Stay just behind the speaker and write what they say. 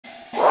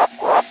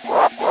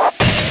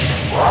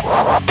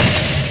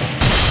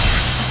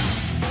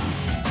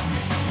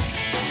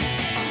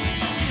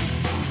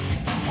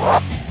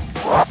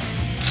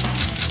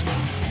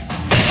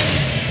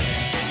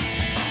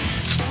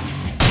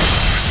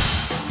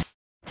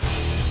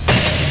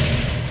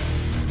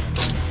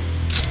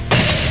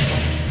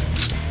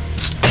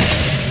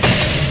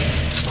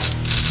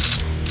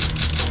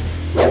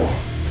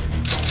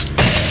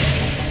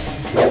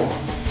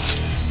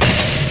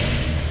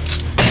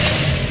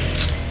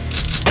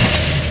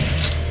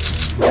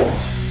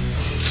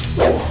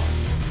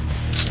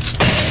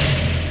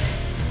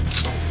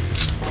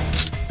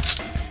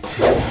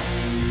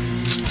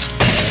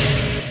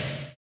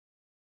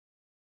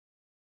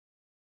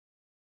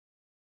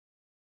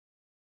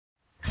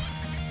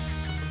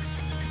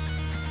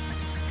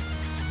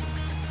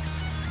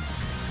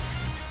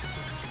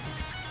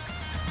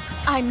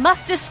I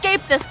must escape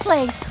this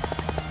place.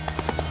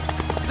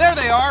 There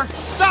they are!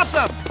 Stop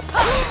them!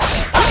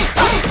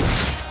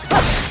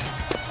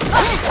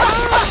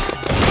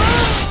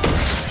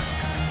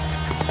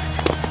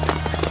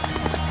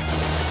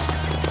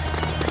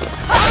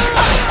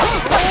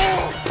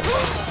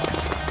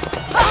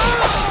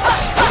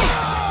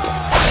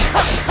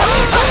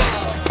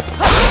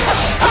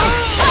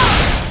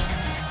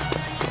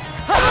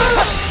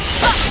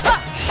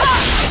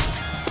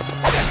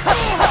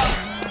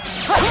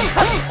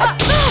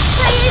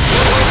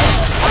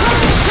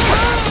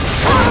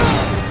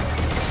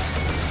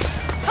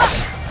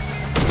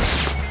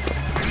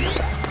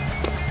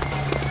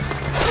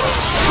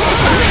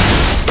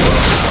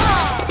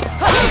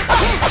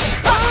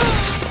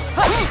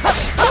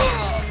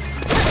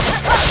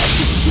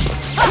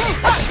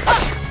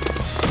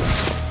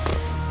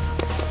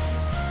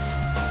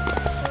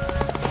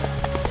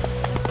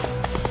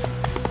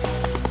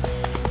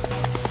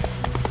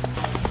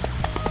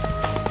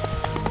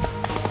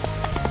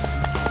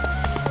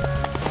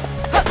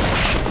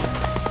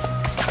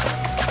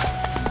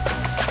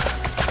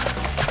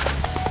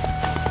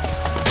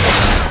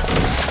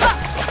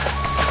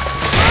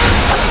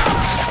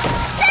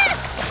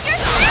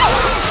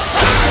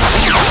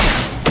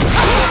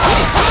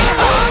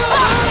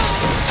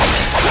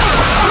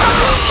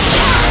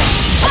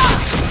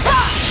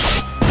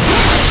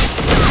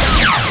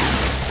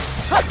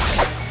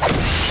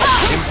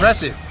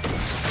 Impressive.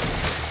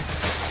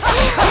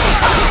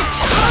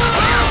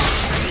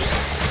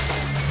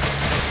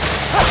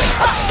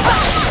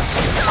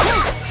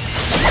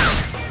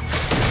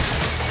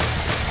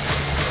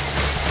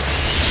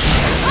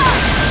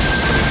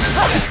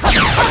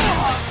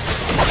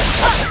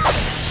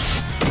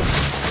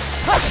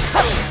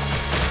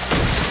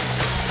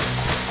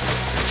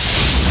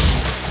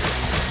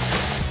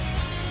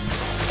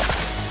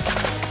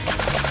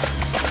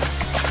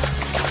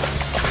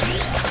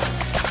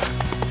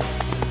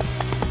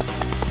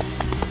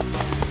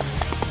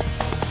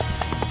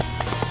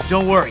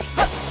 Don't worry,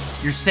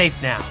 you're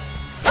safe now.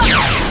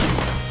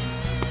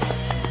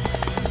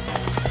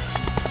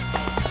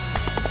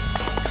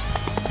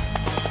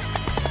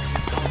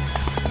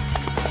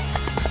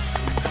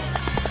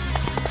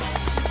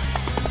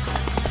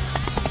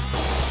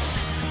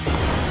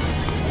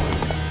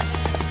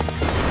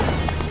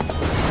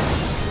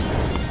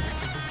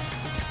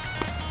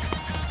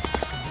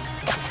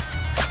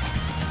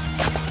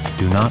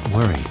 Do not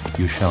worry,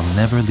 you shall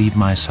never leave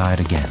my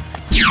side again.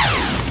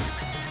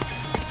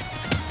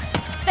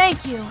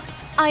 Thank you.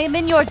 I am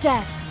in your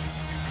debt.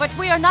 But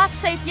we are not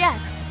safe yet.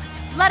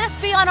 Let us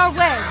be on our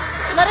way.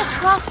 Let us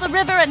cross the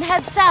river and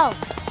head south.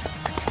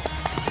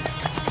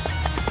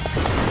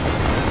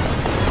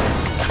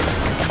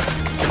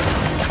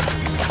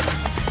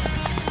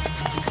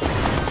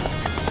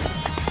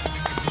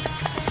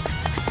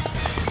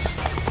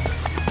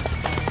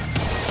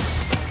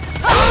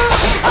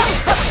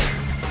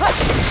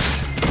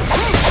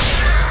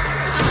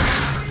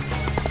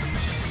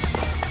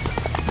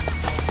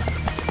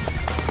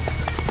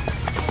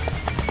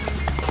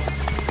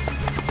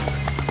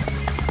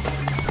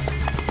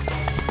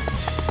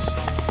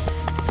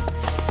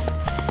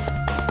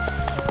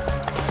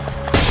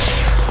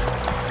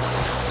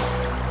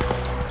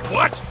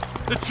 What?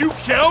 The two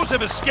Qiaos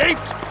have escaped?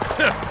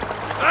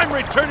 I'm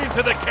returning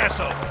to the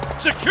castle.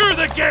 Secure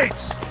the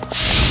gates!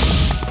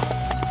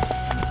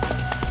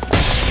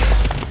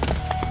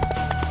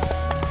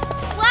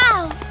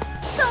 Wow!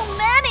 So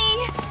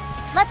many!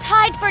 Let's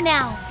hide for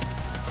now.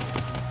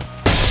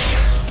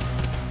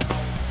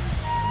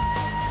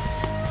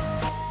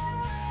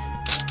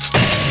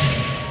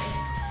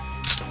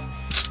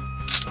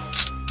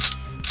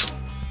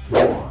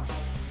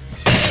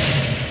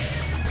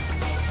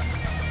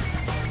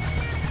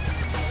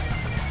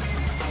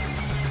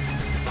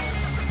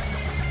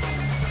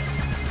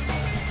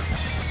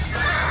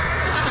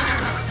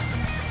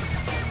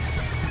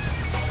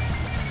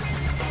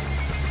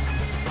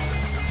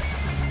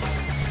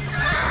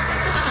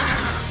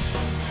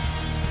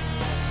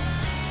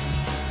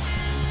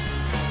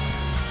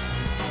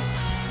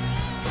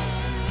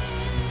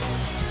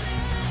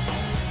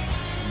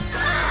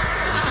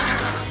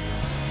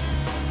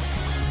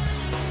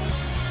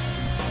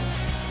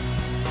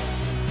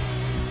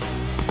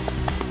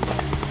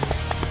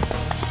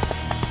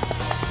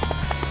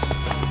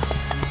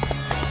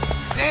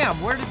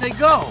 Damn, where did they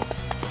go?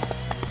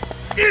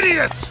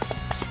 Idiots!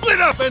 Split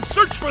up and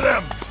search for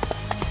them!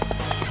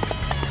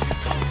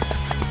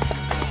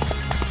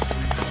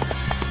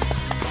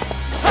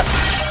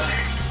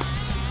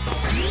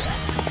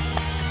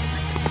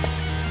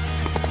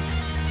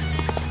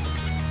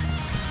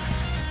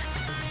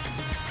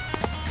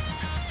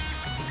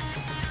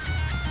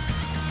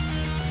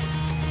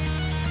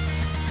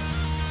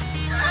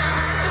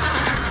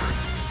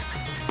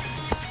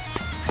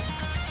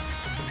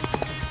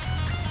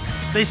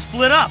 They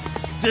split up.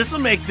 This'll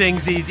make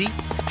things easy.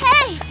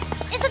 Hey!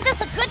 Isn't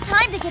this a good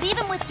time to get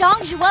even with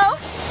Dong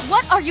Zhuo?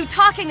 What are you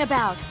talking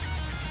about?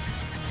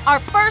 Our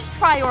first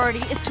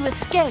priority is to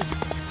escape.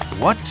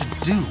 What to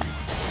do?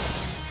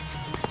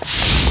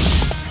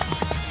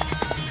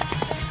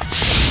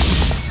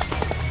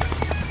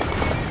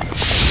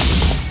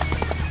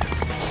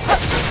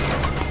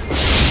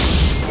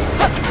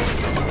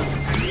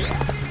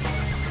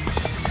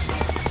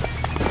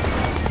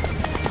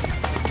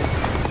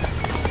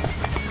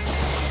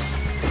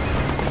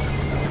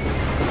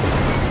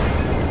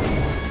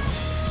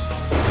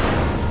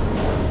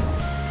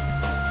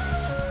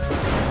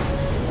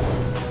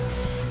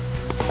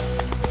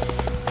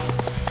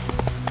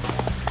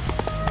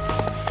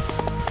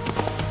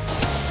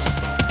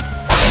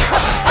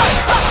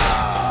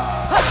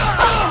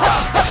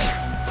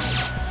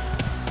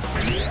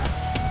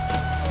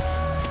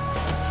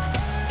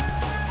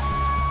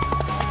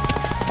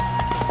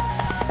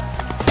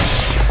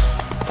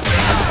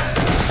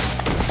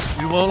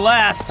 won't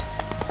last.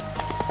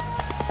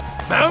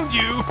 Found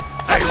you!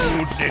 I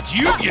won't let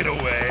you get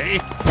away!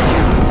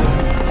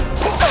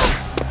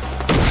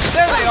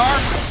 There they are!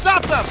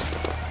 Stop them!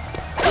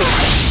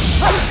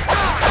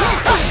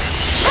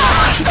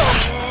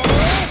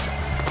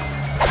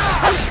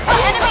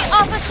 Enemy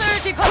officer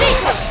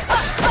defeated!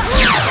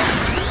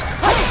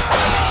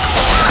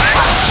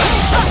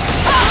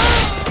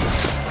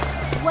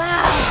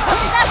 Wow,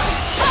 that's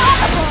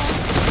incredible!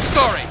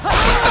 Sorry, but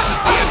this is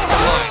the end of the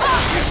line.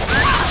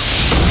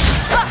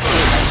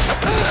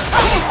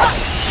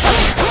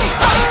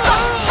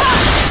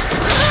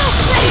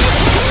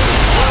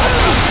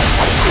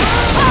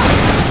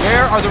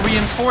 Where are the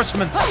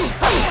reinforcements?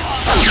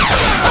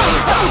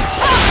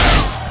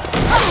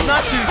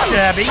 Not too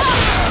shabby.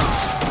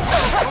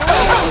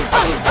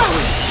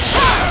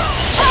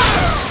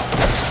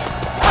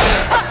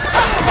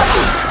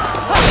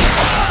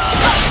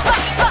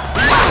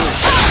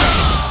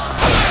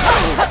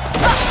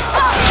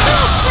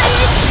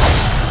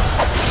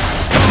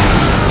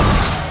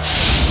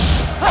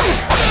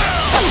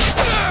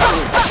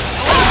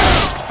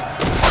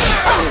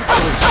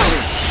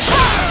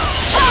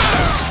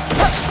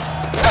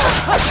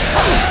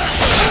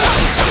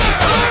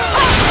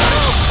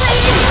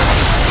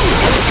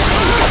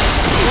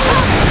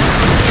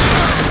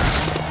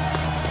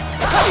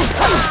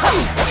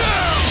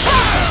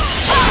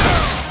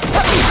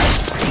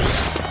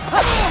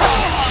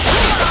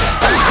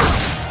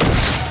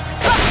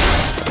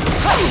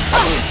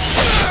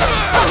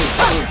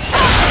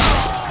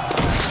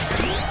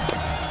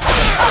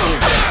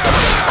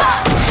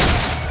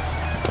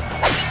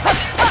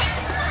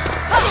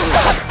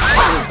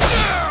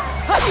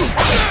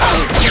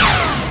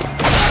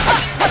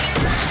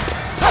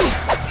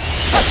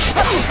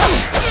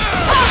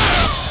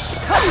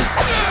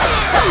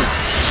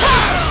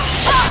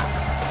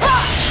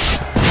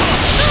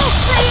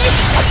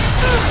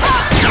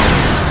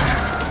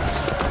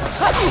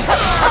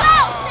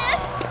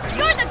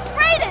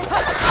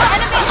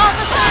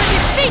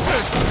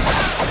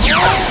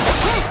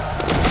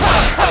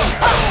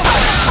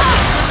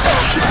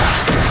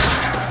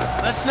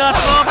 Let's not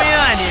fall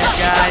behind here,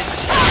 guys.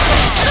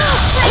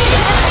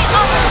 Enemy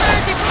officer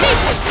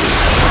defeated!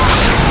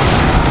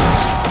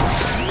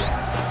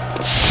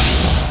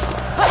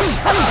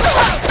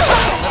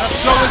 Let us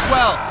go as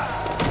well.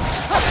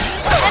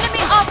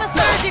 Enemy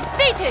officer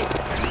defeated!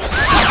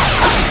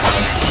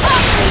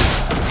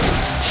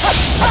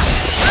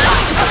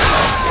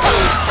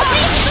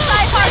 Please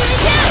try hard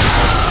again!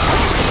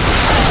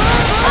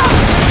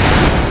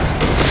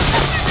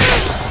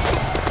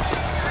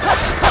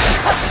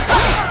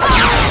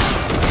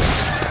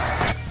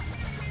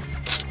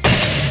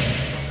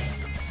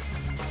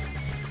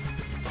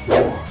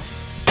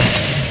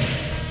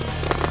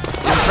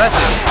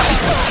 Impressive.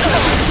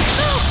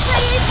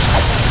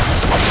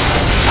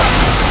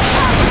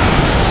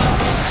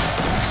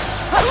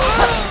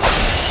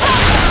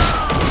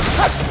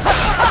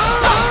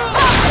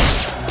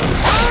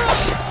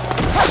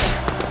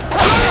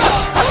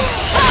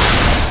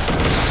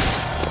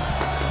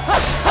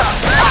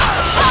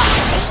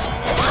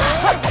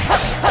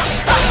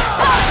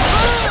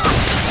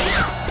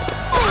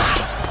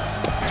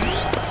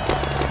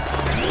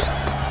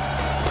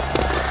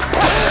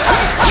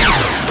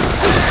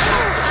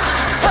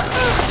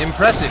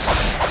 Impressive.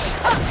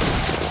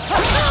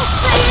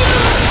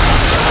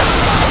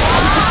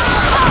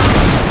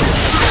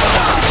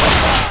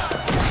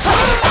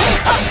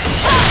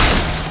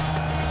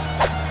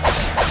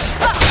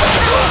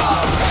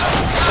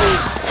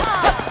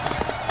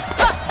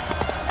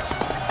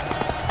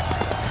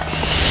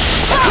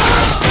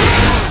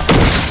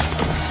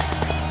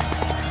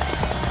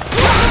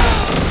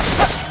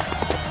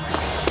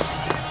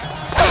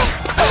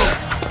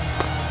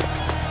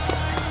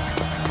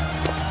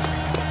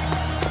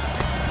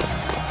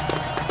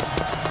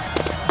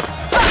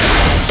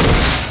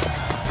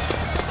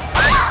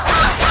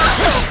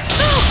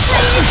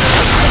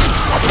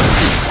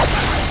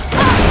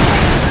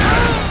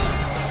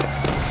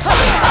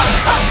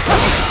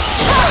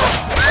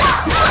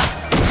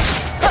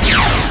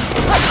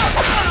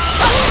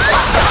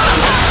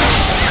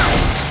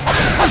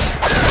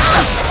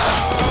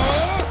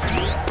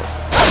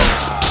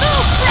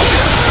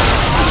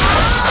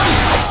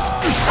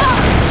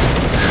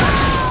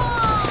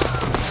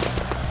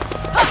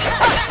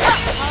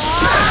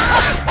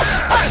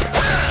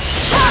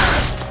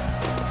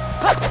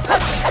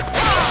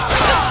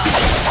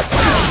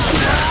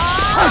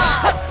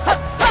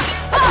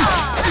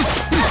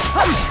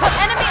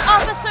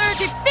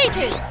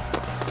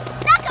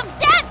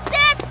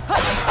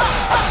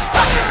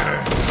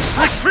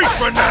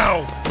 For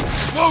now!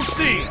 We'll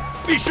see!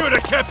 Be sure to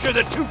capture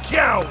the two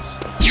Qiaos!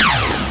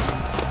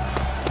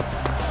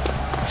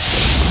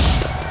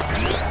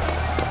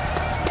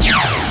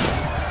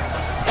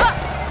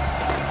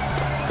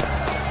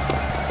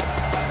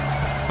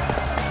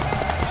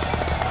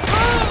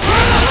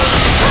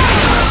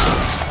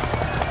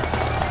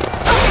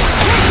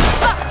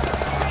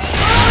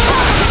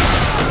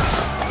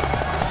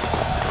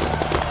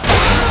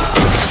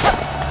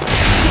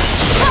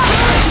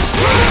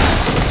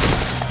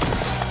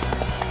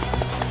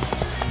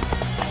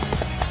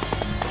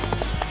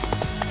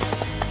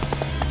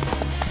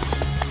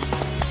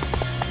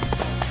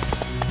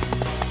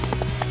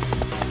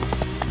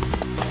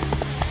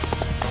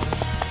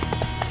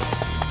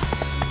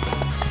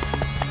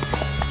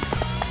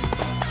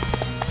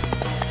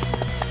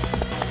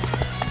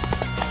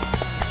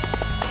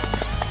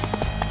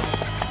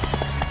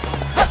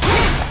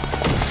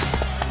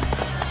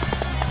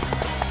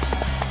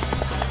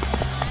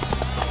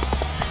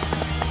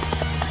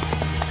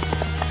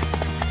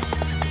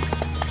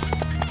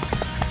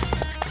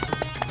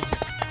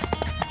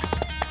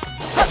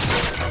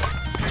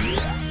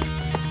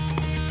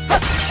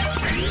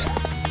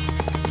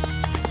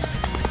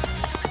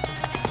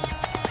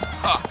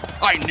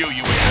 knew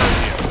you would come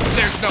here.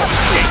 There's no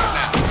escape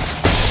now.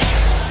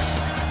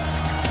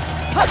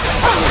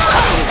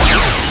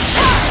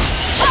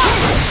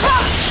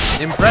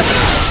 Impressive.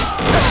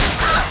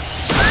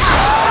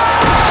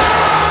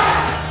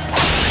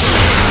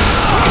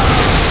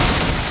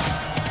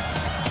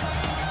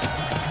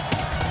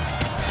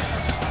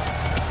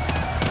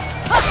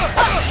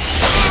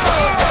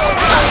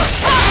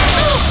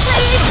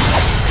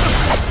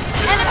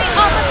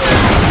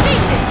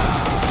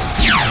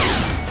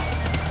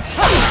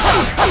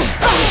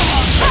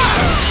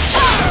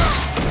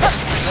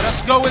 Let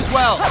us go as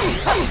well.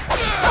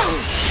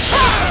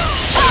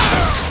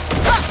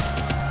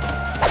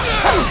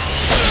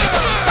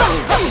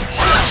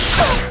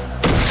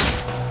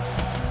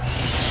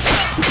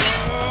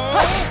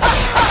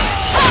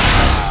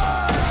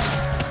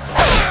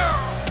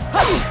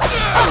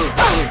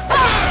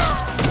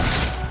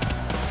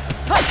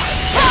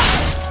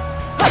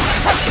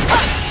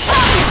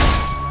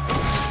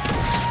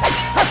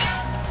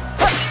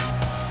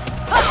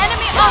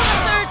 Enemy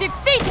officer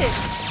defeated!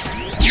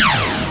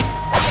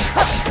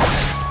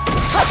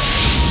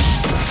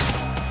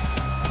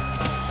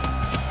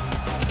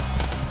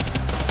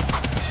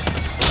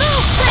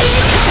 Move,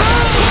 please!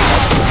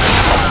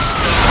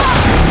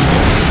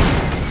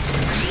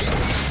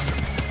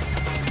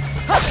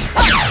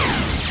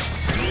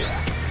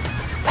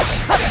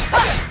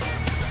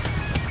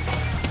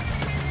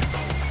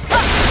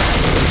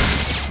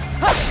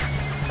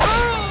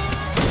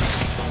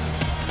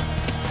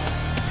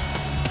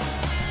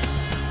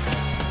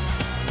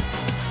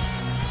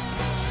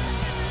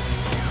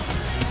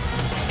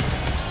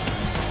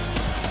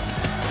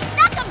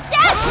 Knock him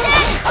down,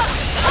 Sid!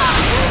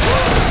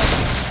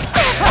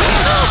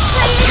 Move,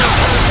 please!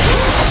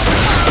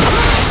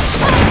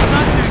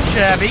 Not too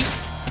shabby.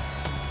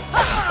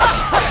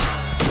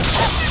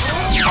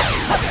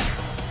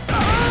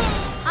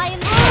 I am...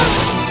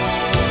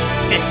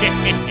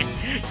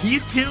 You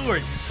two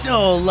are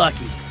so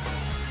lucky.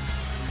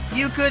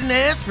 You couldn't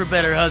ask for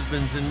better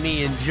husbands than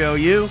me and Zhou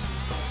Yu.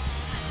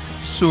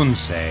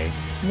 Sunsei,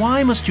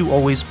 why must you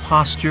always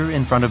posture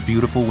in front of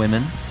beautiful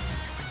women?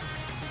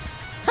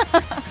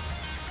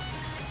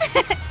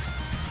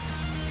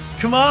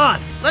 Come on,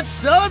 let's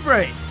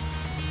celebrate.